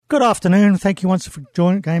Good afternoon. Thank you once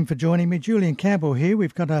again for joining me. Julian Campbell here.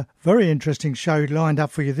 We've got a very interesting show lined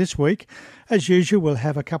up for you this week. As usual, we'll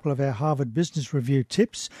have a couple of our Harvard Business Review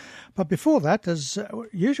tips. But before that, as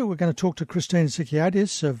usual, we're going to talk to Christina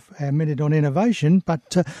Sykiotis of our Minute on Innovation.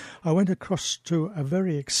 But I went across to a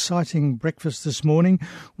very exciting breakfast this morning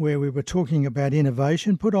where we were talking about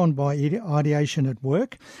innovation put on by Ideation at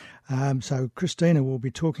Work. So Christina will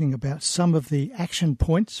be talking about some of the action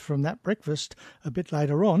points from that breakfast a bit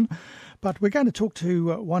later on. But we're going to talk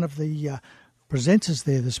to one of the presenters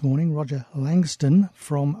there this morning, Roger Langsdon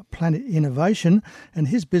from Planet Innovation, and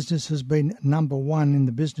his business has been number one in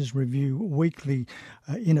the Business Review weekly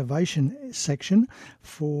innovation section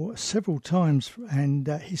for several times. And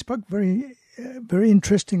he spoke very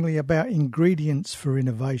interestingly about ingredients for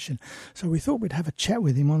innovation. So we thought we'd have a chat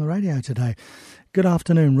with him on the radio today. Good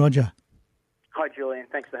afternoon, Roger. Hi, Julian.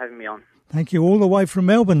 Thanks for having me on. Thank you. All the way from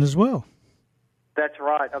Melbourne as well. That's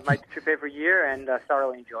right. I've made the trip every year and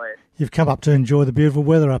thoroughly enjoy it. You've come up to enjoy the beautiful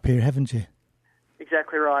weather up here, haven't you?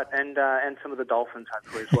 Exactly right, and some of the dolphins,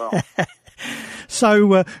 hopefully, as well.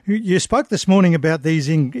 So you spoke this morning about these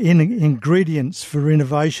ingredients for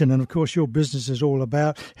innovation, and of course your business is all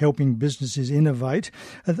about helping businesses innovate.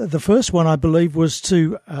 The first one, I believe, was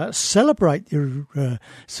to celebrate your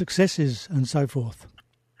successes and so forth.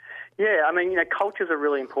 Yeah, I mean, culture is a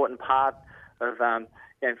really important part of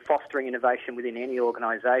fostering innovation within any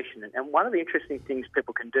organisation. And one of the interesting things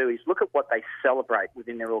people can do is look at what they celebrate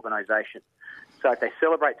within their organisation. So if they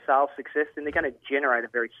celebrate sales success, then they're going to generate a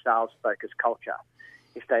very sales-focused culture.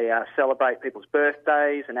 If they celebrate people's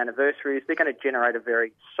birthdays and anniversaries, they're going to generate a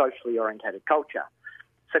very socially orientated culture.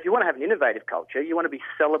 So if you want to have an innovative culture, you want to be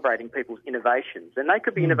celebrating people's innovations. And they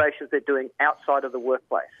could be innovations they're doing outside of the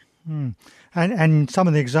workplace. Mm. And some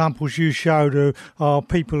of the examples you showed are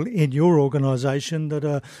people in your organisation that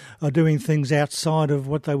are doing things outside of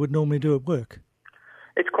what they would normally do at work.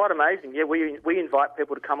 It's quite amazing. Yeah, we invite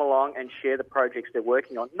people to come along and share the projects they're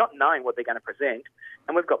working on, not knowing what they're going to present.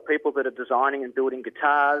 And we've got people that are designing and building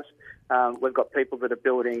guitars. We've got people that are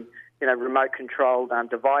building, remote-controlled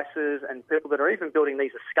devices, and people that are even building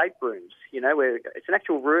these escape rooms, where it's an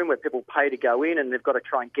actual room where people pay to go in and they've got to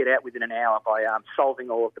try and get out within an hour by solving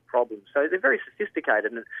all of the problems. So they're very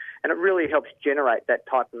sophisticated, and it really helps generate that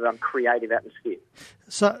type of creative atmosphere.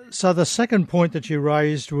 So the second point that you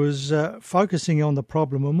raised was focusing on the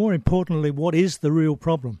problem, and more importantly, what is the real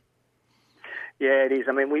problem? Yeah, it is.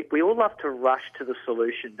 I mean, we all love to rush to the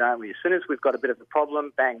solution, don't we? As soon as we've got a bit of a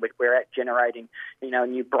problem, bang, we're out generating, a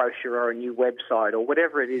new brochure or a new website or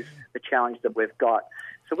whatever it is, the challenge that we've got.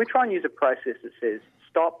 So we try and use a process that says,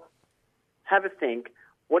 stop, have a think,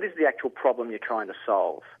 what is the actual problem you're trying to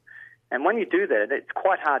solve? And when you do that, it's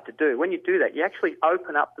quite hard to do. When you do that, you actually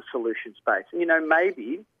open up the solution space. And,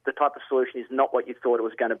 maybe the type of solution is not what you thought it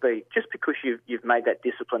was going to be, just because you've made that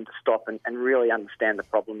discipline to stop and really understand the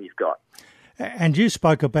problem you've got. And you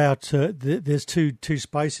spoke about there's two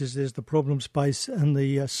spaces. There's the problem space and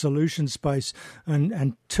the solution space.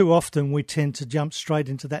 And too often we tend to jump straight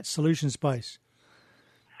into that solution space.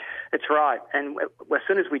 It's right. And as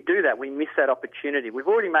soon as we do that, we miss that opportunity. We've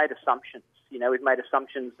already made assumptions. We've made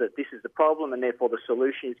assumptions that this is the problem and therefore the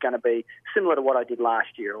solution is going to be similar to what I did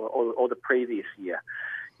last year or the previous year.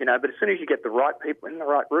 But as soon as you get the right people in the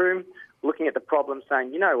right room, looking at the problem,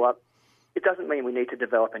 saying, you know what, it doesn't mean we need to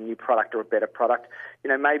develop a new product or a better product.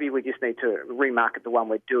 Maybe we just need to remarket the one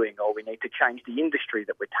we're doing, or we need to change the industry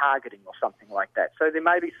that we're targeting or something like that. So there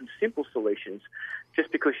may be some simple solutions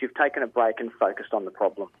just because you've taken a break and focused on the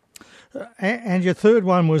problem. And your third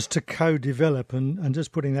one was to co-develop, and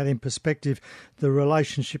just putting that in perspective, the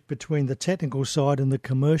relationship between the technical side and the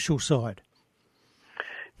commercial side.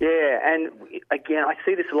 Yeah, and again, I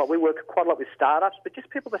see this a lot. We work quite a lot with startups, but just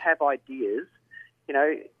people that have ideas,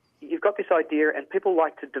 you've got this idea and people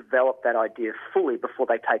like to develop that idea fully before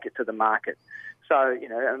they take it to the market. So,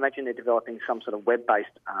 imagine they're developing some sort of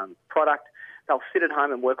web-based product. They'll sit at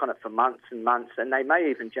home and work on it for months and months, and they may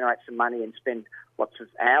even generate some money and spend lots of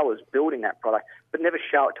hours building that product, but never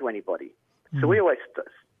show it to anybody. So we always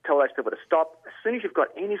tell those people to stop. As soon as you've got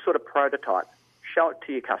any sort of prototype, show it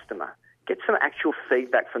to your customer. Get some actual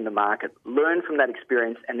feedback from the market, learn from that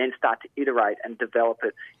experience, and then start to iterate and develop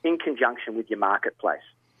it in conjunction with your marketplace.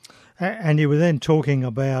 And you were then talking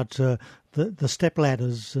about the step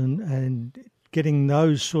ladders and getting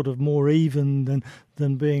those sort of more even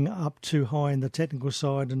than being up too high in the technical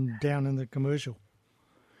side and down in the commercial.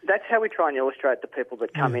 That's how we try and illustrate to people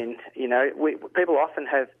that come in. People often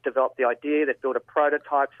have developed the idea, they've built a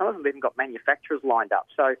prototype. Some of them even got manufacturers lined up.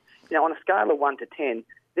 So, on a scale of 1 to 10,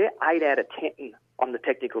 they're 8 out of 10 on the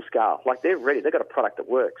technical scale. Like, they're ready. They've got a product that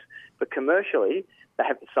works. But commercially, they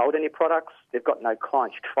haven't sold any products. They've got no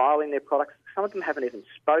clients trialing their products. Some of them haven't even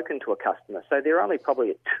spoken to a customer. So they're only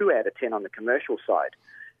probably at 2 out of 10 on the commercial side.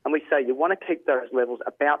 And we say you want to keep those levels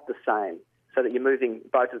about the same so that you're moving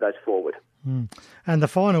both of those forward. And the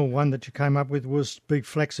final one that you came up with was be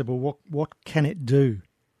flexible. What can it do?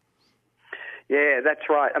 Yeah, that's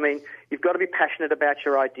right. I mean, you've got to be passionate about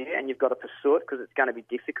your idea and you've got to pursue it because it's going to be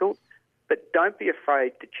difficult. But don't be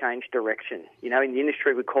afraid to change direction. You know, in the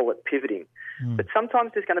industry we call it pivoting. But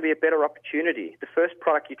sometimes there's going to be a better opportunity. The first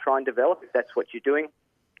product you try and develop, if that's what you're doing,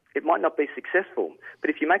 it might not be successful. But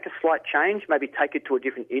if you make a slight change, maybe take it to a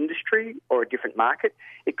different industry or a different market,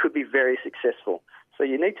 it could be very successful. So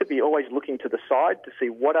you need to be always looking to the side to see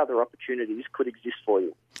what other opportunities could exist for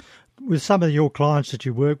you. With some of your clients that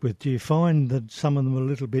you work with, do you find that some of them are a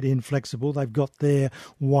little bit inflexible? They've got their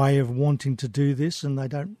way of wanting to do this and they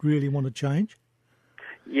don't really want to change?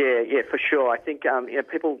 Yeah, for sure. I think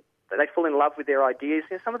people, they fall in love with their ideas.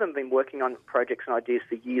 Some of them have been working on projects and ideas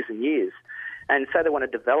for years and years. And so they want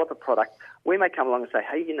to develop a product. We may come along and say,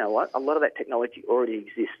 hey, you know what? A lot of that technology already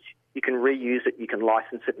exists. You can reuse it, you can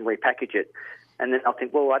license it and repackage it. And then I'll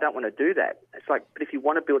think, well, I don't want to do that. It's like, but if you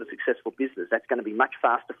want to build a successful business, that's going to be much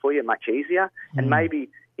faster for you, much easier. And maybe,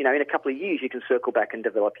 in a couple of years, you can circle back and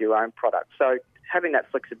develop your own product. So having that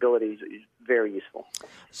flexibility is very useful.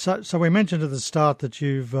 So we mentioned at the start that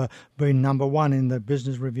you've been number one in the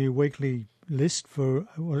Business Review Weekly list for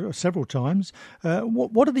several times.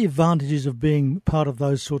 What are the advantages of being part of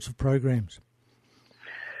those sorts of programs?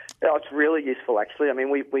 Oh, it's really useful, actually. I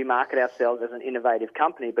mean, we market ourselves as an innovative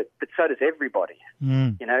company, but so does everybody.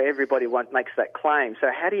 Everybody makes that claim.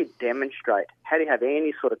 So how do you demonstrate? How do you have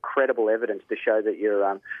any sort of credible evidence to show that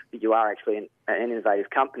you are actually an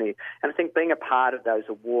innovative company? And I think being a part of those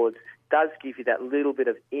awards does give you that little bit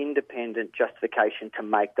of independent justification to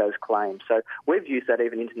make those claims. So we've used that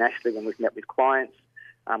even internationally when we've met with clients.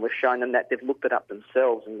 We've shown them that they've looked it up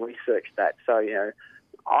themselves and researched that. So,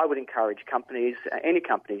 I would encourage companies, any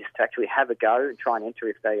companies, to actually have a go and try and enter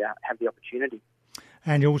if they have the opportunity.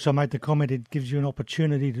 And you also made the comment it gives you an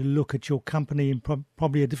opportunity to look at your company in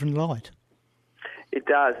probably a different light. It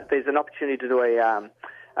does. There's an opportunity to do a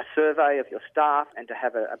survey of your staff and to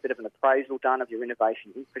have a bit of an appraisal done of your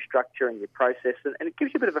innovation infrastructure and your process. And it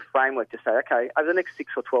gives you a bit of a framework to say, okay, over the next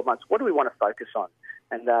 6 or 12 months, what do we want to focus on?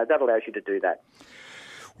 And that allows you to do that.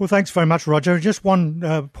 Well, thanks very much, Roger. Just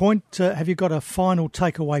one point. Have you got a final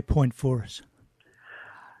takeaway point for us?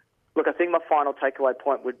 Look, I think my final takeaway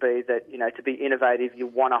point would be that, to be innovative, you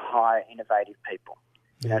want to hire innovative people.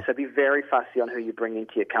 So be very fussy on who you bring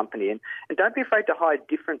into your company. And don't be afraid to hire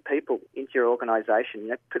different people into your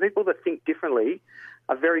organisation. People that think differently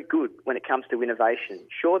are very good when it comes to innovation.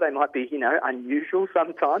 Sure, they might be, unusual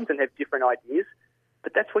sometimes and have different ideas,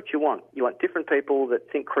 but that's what you want. You want different people that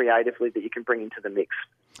think creatively that you can bring into the mix.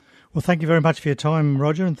 Well, thank you very much for your time,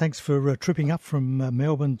 Roger, and thanks for tripping up from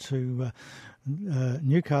Melbourne to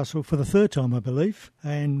Newcastle for the third time, I believe,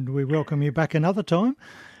 and we welcome you back another time.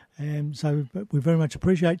 So we very much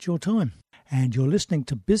appreciate your time. And you're listening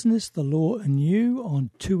to Business, the Law and You on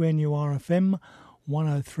 2NURFM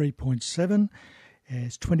 103.7.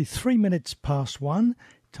 It's 23 minutes past 1.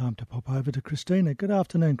 Time to pop over to Christina. Good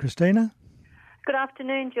afternoon, Christina. Good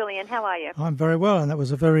afternoon, Julian. How are you? I'm very well, and that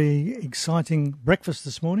was a very exciting breakfast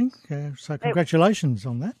this morning, so congratulations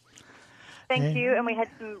on that. Thank you, and we had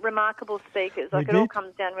some remarkable speakers. It all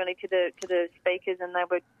comes down really to the speakers, and they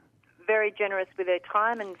were very generous with their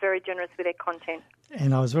time and very generous with their content.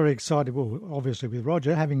 And I was very excited, well, obviously with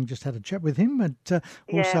Roger, having just had a chat with him, but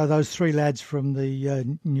also those three lads from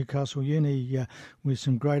the Newcastle Uni with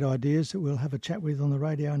some great ideas that we'll have a chat with on the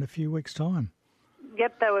radio in a few weeks' time.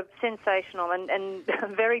 Yep, they were sensational and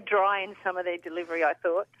very dry in some of their delivery, I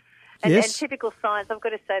thought. And typical science, I've got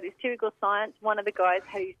to say this, typical science, one of the guys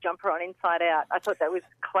had his jumper on inside out. I thought that was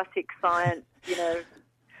classic science, Well,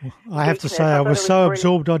 I have to say I was so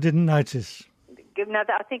absorbed I didn't notice. No,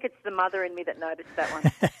 I think it's the mother in me that noticed that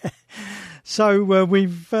one. So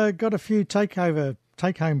we've got a few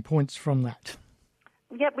take-home points from that.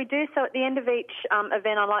 Yep, we do. So at the end of each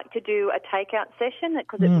event, I like to do a takeout session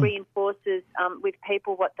because it reinforces with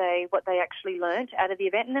people what they actually learnt out of the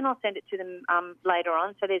event, and then I'll send it to them later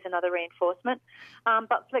on. So there's another reinforcement.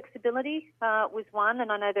 But flexibility was one,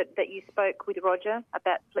 and I know that you spoke with Roger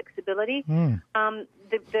about flexibility.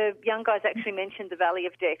 The young guys actually mentioned the valley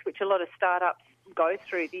of death, which a lot of startups go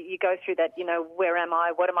through. You go through that. Where am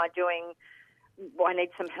I? What am I doing? I need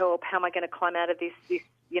some help. How am I going to climb out of this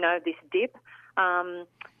dip?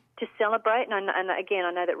 celebrate. And again,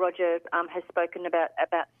 I know that Roger has spoken about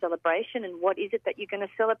celebration and what is it that you're going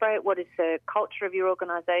to celebrate. What is the culture of your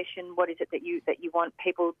organisation? What is it that you want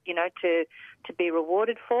people, to be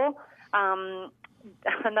rewarded for?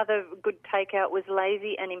 Another good takeout was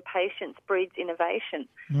lazy and impatience breeds innovation.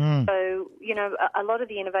 So, a lot of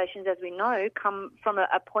the innovations, as we know, come from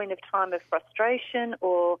a point of time of frustration,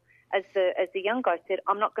 or as the young guy said,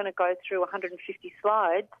 I'm not going to go through 150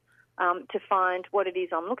 slides to find what it is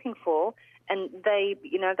I'm looking for. And they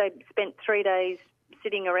spent 3 days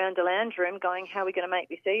sitting around a lounge room going, how are we going to make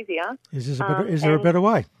this easier? Is there a better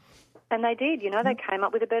way? And they did, they came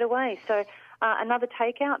up with a better way. So another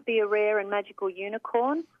takeout, be a rare and magical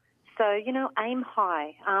unicorn. So, aim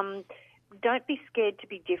high. Don't be scared to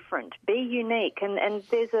be different. Be unique. And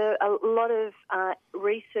there's a lot of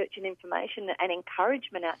research and information and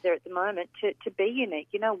encouragement out there at the moment to be unique.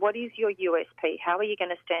 What is your USP? How are you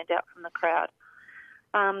going to stand out from the crowd?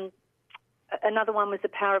 Another one was the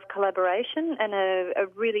power of collaboration. And a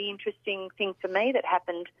really interesting thing for me that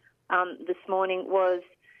happened this morning was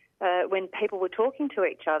when people were talking to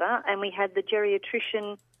each other, and we had the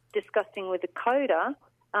geriatrician discussing with the coder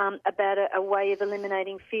about a way of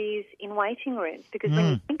eliminating fears in waiting rooms. Because when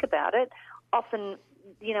you think about it, often,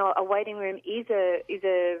 a waiting room is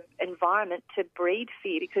a environment to breed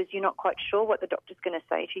fear because you're not quite sure what the doctor's going to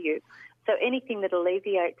say to you. So anything that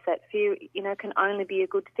alleviates that fear, can only be a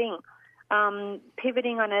good thing.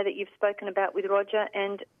 Pivoting, I know that you've spoken about with Roger,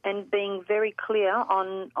 and being very clear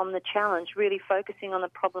on the challenge, really focusing on the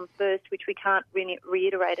problem first, which we can't really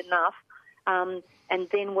reiterate enough, and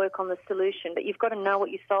then work on the solution. But you've got to know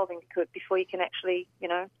what you're solving before you can actually,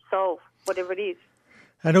 solve whatever it is.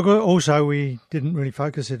 And also, we didn't really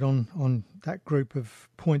focus it on that group of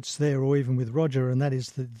points there, or even with Roger, and that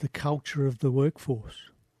is the culture of the workforce.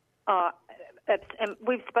 And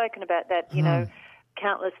we've spoken about that,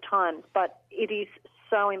 countless times, but it is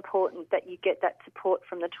so important that you get that support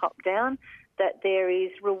from the top down, that there is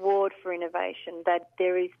reward for innovation, that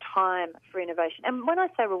there is time for innovation. And when I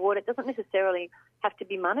say reward, it doesn't necessarily have to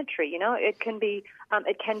be monetary. It can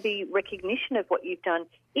be recognition of what you've done.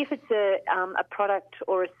 If it's a product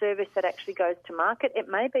or a service that actually goes to market, it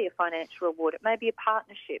may be a financial reward. It may be a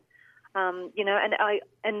partnership. And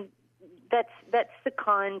that's the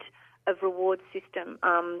kind of reward system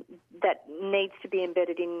that needs to be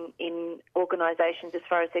embedded in organisations as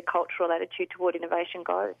far as their cultural attitude toward innovation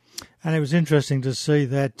goes. And it was interesting to see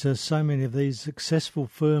that so many of these successful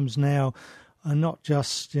firms now are not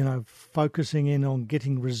just, focusing in on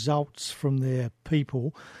getting results from their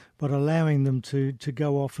people, but allowing them to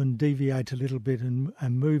go off and deviate a little bit and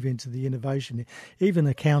move into the innovation. Even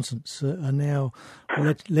accountants are now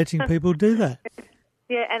letting people do that.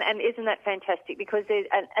 Yeah, and isn't that fantastic? Because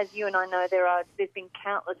as you and I know, there's been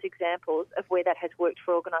countless examples of where that has worked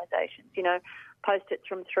for organisations. Post-its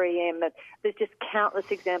from 3M. There's just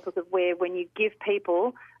countless examples of where, when you give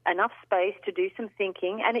people enough space to do some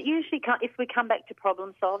thinking, and it usually if we come back to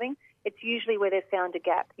problem solving, it's usually where they've found a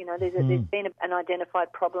gap. There's been an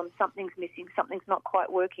identified problem, something's missing, something's not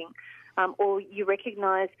quite working, or you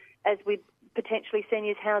recognise, as with potentially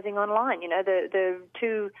seniors housing online. The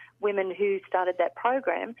two women who started that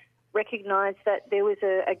program recognised that there was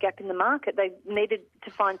a gap in the market. They needed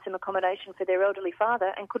to find some accommodation for their elderly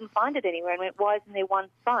father and couldn't find it anywhere, and went, why isn't there one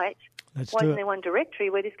site? Why isn't there one directory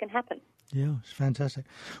where this can happen? Yeah, it's fantastic.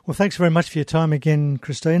 Well, thanks very much for your time again,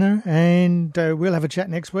 Christina, and we'll have a chat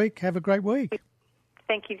next week. Have a great week.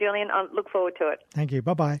 Thank you, Julian. I look forward to it. Thank you.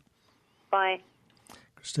 Bye-bye. Bye.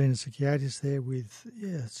 Christina Sykiotis there with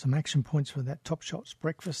some action points for that Top Shots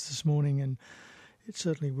breakfast this morning, and it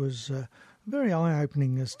certainly was very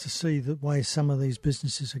eye-opening as to see the way some of these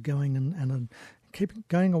businesses are going and keep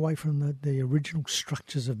going away from the original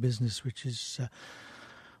structures of business, which is,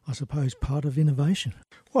 I suppose, part of innovation.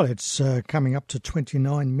 Well, it's coming up to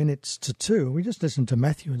 29 minutes to 2. We just listened to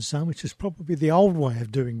Matthew and Son, which is probably the old way of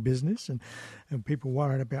doing business, and people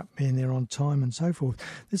worried about being there on time and so forth.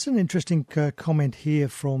 There's an interesting comment here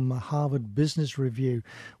from Harvard Business Review,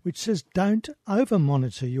 which says, don't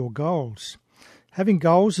over-monitor your goals. Having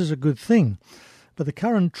goals is a good thing, but the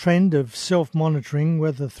current trend of self-monitoring,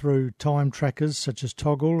 whether through time trackers such as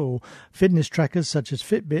Toggle or fitness trackers such as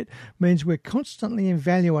Fitbit, means we're constantly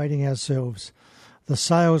evaluating ourselves, the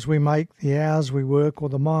sales we make, the hours we work, or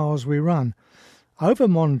the miles we run.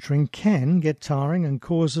 Over-monitoring can get tiring and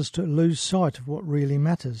cause us to lose sight of what really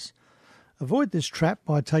matters. Avoid this trap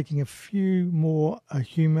by taking a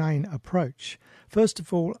humane approach. First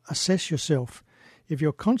of all, assess yourself. If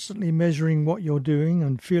you're constantly measuring what you're doing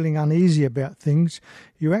and feeling uneasy about things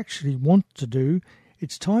you actually want to do,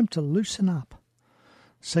 it's time to loosen up.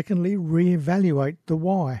 Secondly, reevaluate the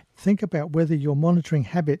why. Think about whether you're monitoring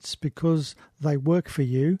habits because they work for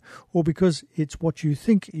you or because it's what you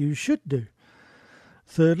think you should do.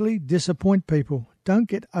 Thirdly, disappoint people. Don't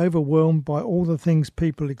get overwhelmed by all the things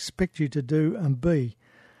people expect you to do and be.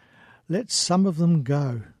 Let some of them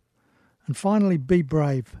go. And finally, be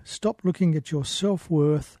brave. Stop looking at your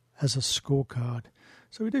self-worth as a scorecard.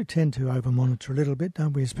 So we do tend to over-monitor a little bit,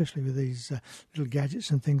 don't we, especially with these little gadgets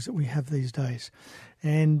and things that we have these days.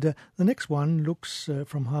 And the next one looks,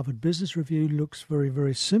 from Harvard Business Review, looks very,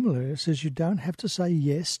 very similar. It says you don't have to say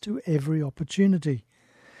yes to every opportunity.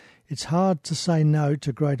 It's hard to say no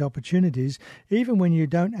to great opportunities, even when you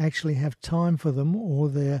don't actually have time for them or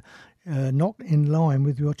they're not in line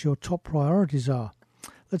with what your top priorities are.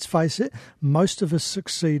 Let's face it, most of us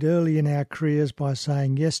succeed early in our careers by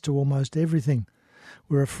saying yes to almost everything.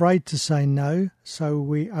 We're afraid to say no, so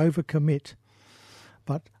we overcommit.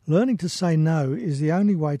 But learning to say no is the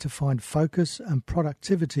only way to find focus and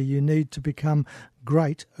productivity you need to become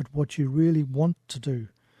great at what you really want to do.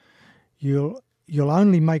 You'll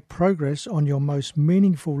only make progress on your most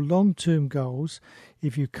meaningful long-term goals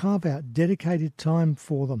if you carve out dedicated time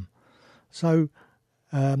for them. So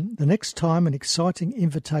the next time an exciting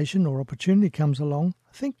invitation or opportunity comes along,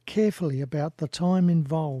 think carefully about the time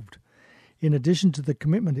involved. In addition to the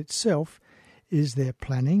commitment itself, is there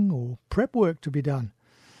planning or prep work to be done?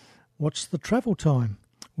 What's the travel time?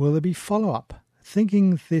 Will there be follow-up?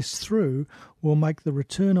 Thinking this through will make the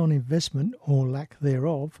return on investment, or lack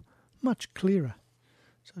thereof, much clearer.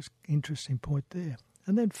 So it's an interesting point there.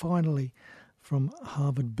 And then finally, from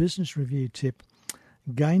Harvard Business Review tip,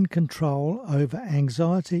 gain control over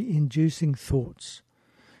anxiety-inducing thoughts.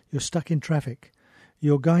 You're stuck in traffic.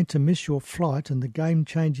 You're going to miss your flight and the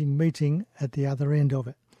game-changing meeting at the other end of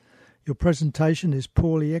it. Your presentation is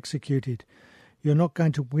poorly executed. You're not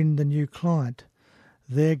going to win the new client.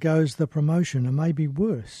 There goes the promotion, and maybe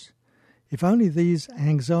worse. If only these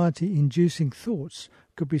anxiety-inducing thoughts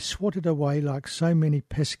could be swatted away like so many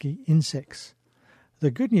pesky insects. The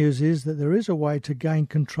good news is that there is a way to gain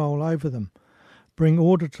control over them. Bring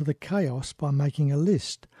order to the chaos by making a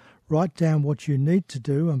list. Write down what you need to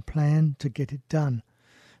do and plan to get it done.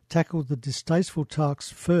 Tackle the distasteful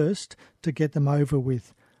tasks first to get them over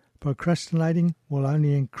with. Procrastinating will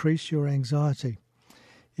only increase your anxiety.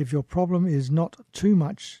 If your problem is not too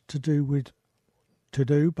much to do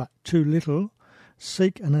but too little,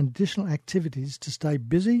 seek an additional activities to stay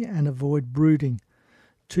busy and avoid brooding.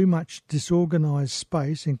 Too much disorganized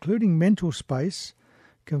space, including mental space,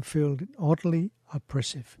 can feel oddly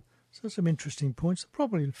oppressive. So some interesting points that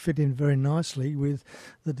probably fit in very nicely with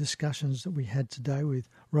the discussions that we had today with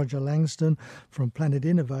Roger Langsdon from Planet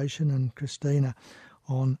Innovation and Christina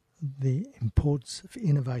on the importance of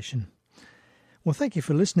innovation. Well, thank you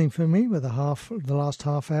for listening for me with the last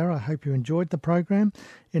half hour. I hope you enjoyed the program.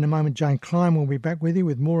 In a moment, Jane Klein will be back with you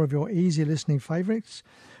with more of your easy listening favourites.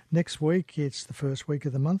 Next week, it's the first week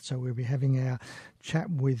of the month, so we'll be having our chat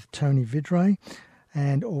with Tony Vidray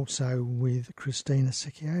and also with Christina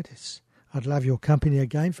Sykiotis. I'd love your company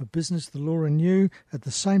again for Business, the Law and You at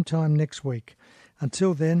the same time next week.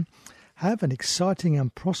 Until then, have an exciting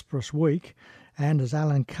and prosperous week. And as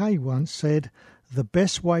Alan Kay once said, the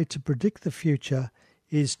best way to predict the future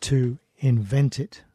is to invent it.